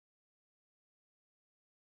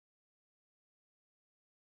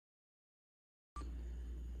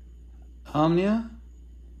Omnia,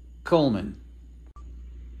 Coleman.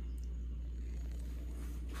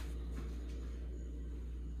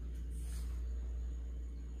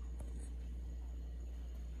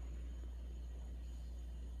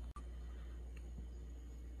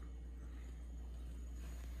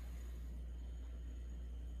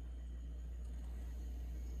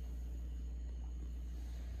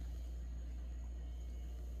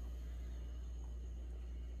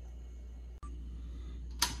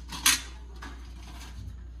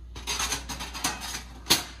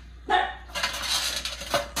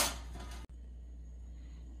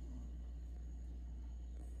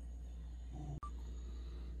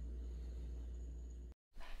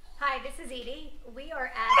 Hi, this is Edie. We are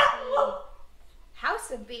at the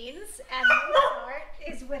House of Beans, and Mozart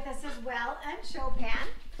is with us as well, and Chopin.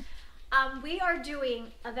 We are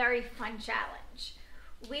doing a very fun challenge.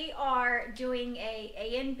 We are doing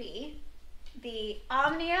A and B, the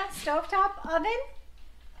Omnia stovetop oven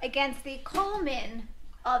against the Coleman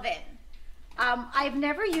oven. I've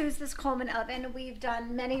never used this Coleman oven. We've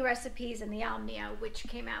done many recipes in the Omnia, which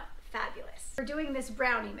came out fabulous. We're doing this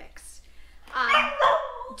brownie mix.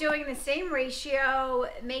 Doing the same ratio,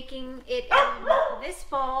 making it in this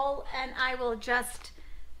bowl, and I will just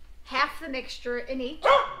half the mixture in each.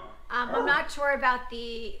 I'm not sure about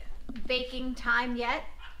the baking time yet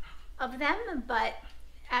of them, but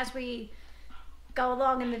as we go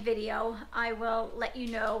along in the video, I will let you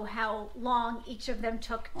know how long each of them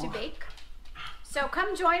took to bake. So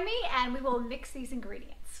come join me and we will mix these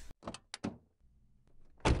ingredients.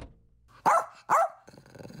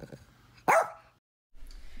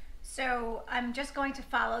 So I'm just going to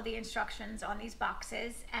follow the instructions on these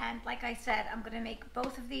boxes, and like I said, I'm going to make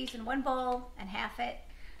both of these in one bowl and half it.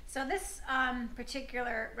 So this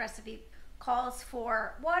particular recipe calls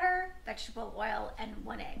for water, vegetable oil, and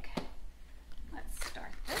 1 egg. Let's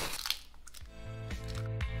start this.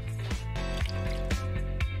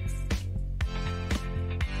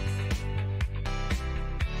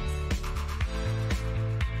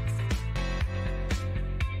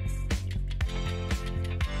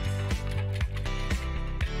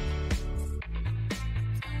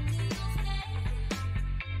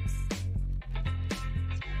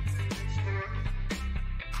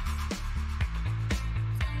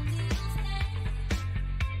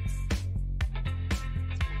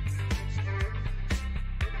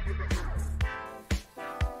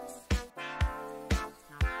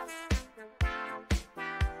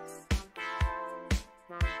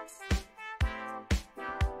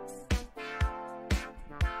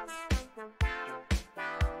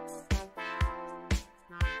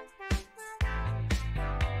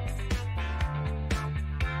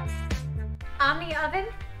 Omnia oven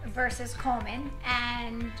versus Coleman,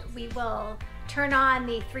 and we will turn on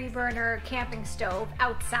the 3-burner camping stove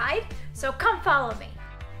outside. So come follow me.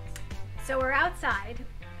 So we're outside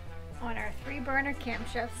on our 3-burner camp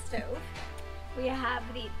chef stove. We have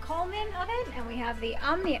the Coleman oven and we have the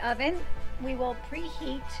Omnia oven. We will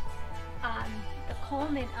preheat the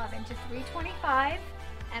Coleman oven to 325,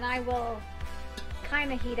 and I will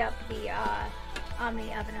kind of heat up the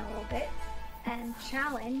Omnia oven a little bit, and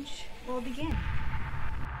challenge will begin.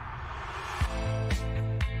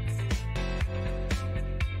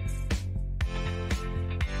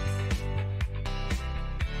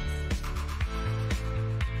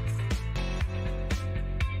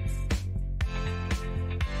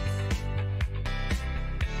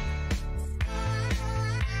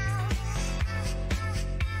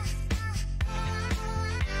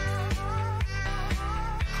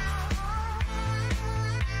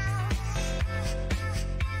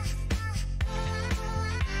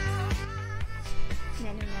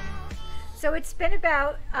 So it's been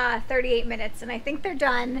about 38 minutes, and I think they're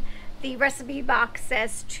done. The recipe box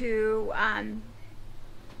says to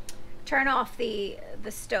turn off the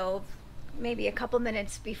stove maybe a couple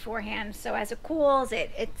minutes beforehand, so as it cools,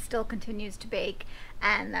 it still continues to bake,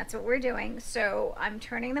 and that's what we're doing. So I'm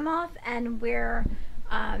turning them off, and we're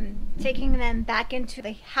taking them back into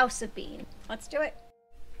the House of Bean. Let's do it.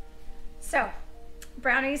 So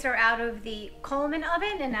brownies are out of the Coleman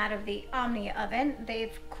oven and out of the Omnia oven.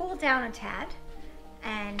 They've cooled down a tad,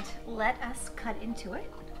 and let us cut into it.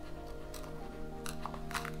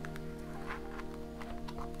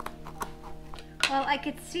 Well, I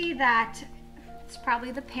could see that it's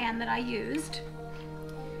probably the pan that I used,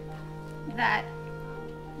 that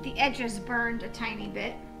the edges burned a tiny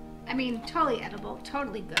bit. I mean, totally edible,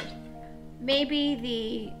 totally good. Maybe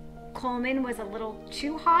the Coleman was a little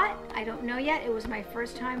too hot. I don't know yet. It was my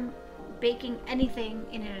first time baking anything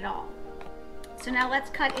in it at all. So now let's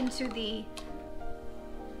cut into the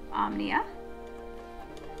Omnia.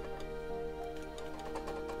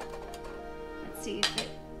 Let's see if it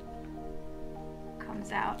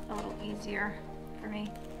comes out a little easier for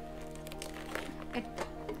me.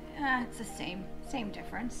 It's the same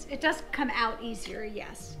difference. It does come out easier,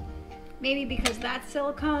 yes. Maybe because that's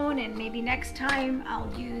silicone, and maybe next time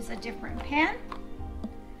I'll use a different pan.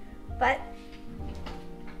 But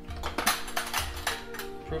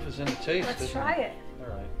Proof is in the taste. let's try it. All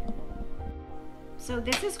right. So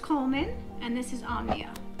this is Coleman, and this is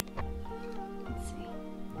Omnia. Let's see.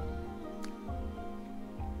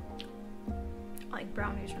 I like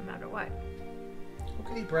brownies no matter what. Who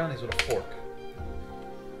can eat brownies with a fork?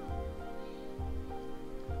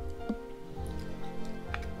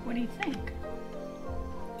 What do you think?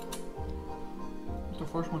 The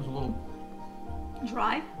first one's a little...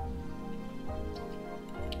 Dry?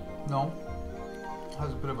 No.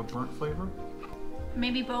 Has a bit of a burnt flavor.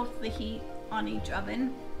 Maybe both the heat on each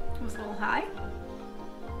oven was a little high.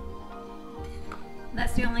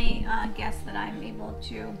 That's the only guess that I'm able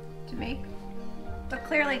to make. But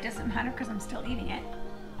clearly it doesn't matter because I'm still eating it.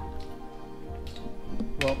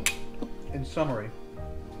 Well, in summary,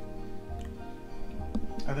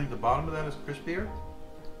 I think the bottom of that is crispier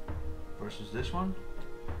versus this one.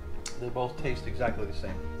 They both taste exactly the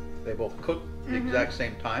same. They both cook the exact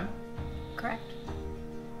same time. Correct.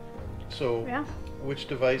 So, Yeah. which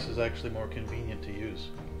device is actually more convenient to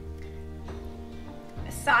use?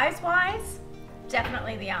 Size-wise,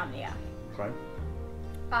 definitely the Omnia. Okay.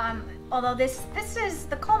 Although this is,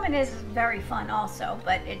 the Coleman is very fun also,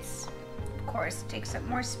 but it's, of course, takes up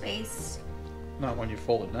more space. Not when you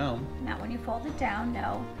fold it down. Not when you fold it down,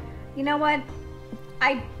 no. You know what?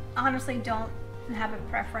 I honestly don't have a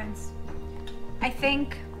preference. I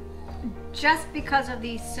think just because of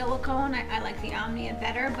the silicone, I like the Omnia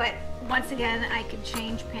better, but once again, I can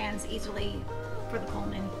change pans easily for the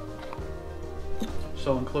Coleman.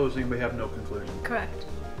 So in closing, we have no conclusion. Correct.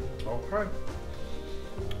 Okay.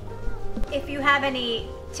 If you have any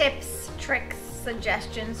tips, tricks,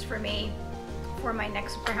 suggestions for me for my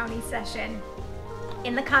next brownie session,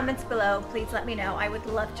 in the comments below, please let me know. I would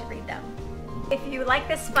love to read them. If you like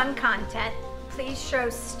this fun content, please show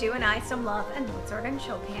Stu and I some love, and Mozart and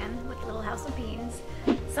Chopin with Little House of Beans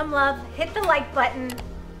some love. Hit the like button.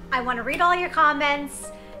 I want to read all your comments.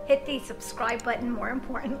 Hit the subscribe button, more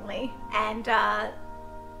importantly, and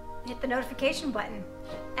hit the notification button.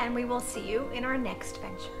 And we will see you in our next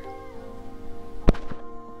venture.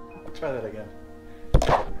 Try that again.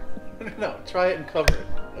 No, try it and cover it.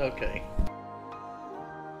 Okay.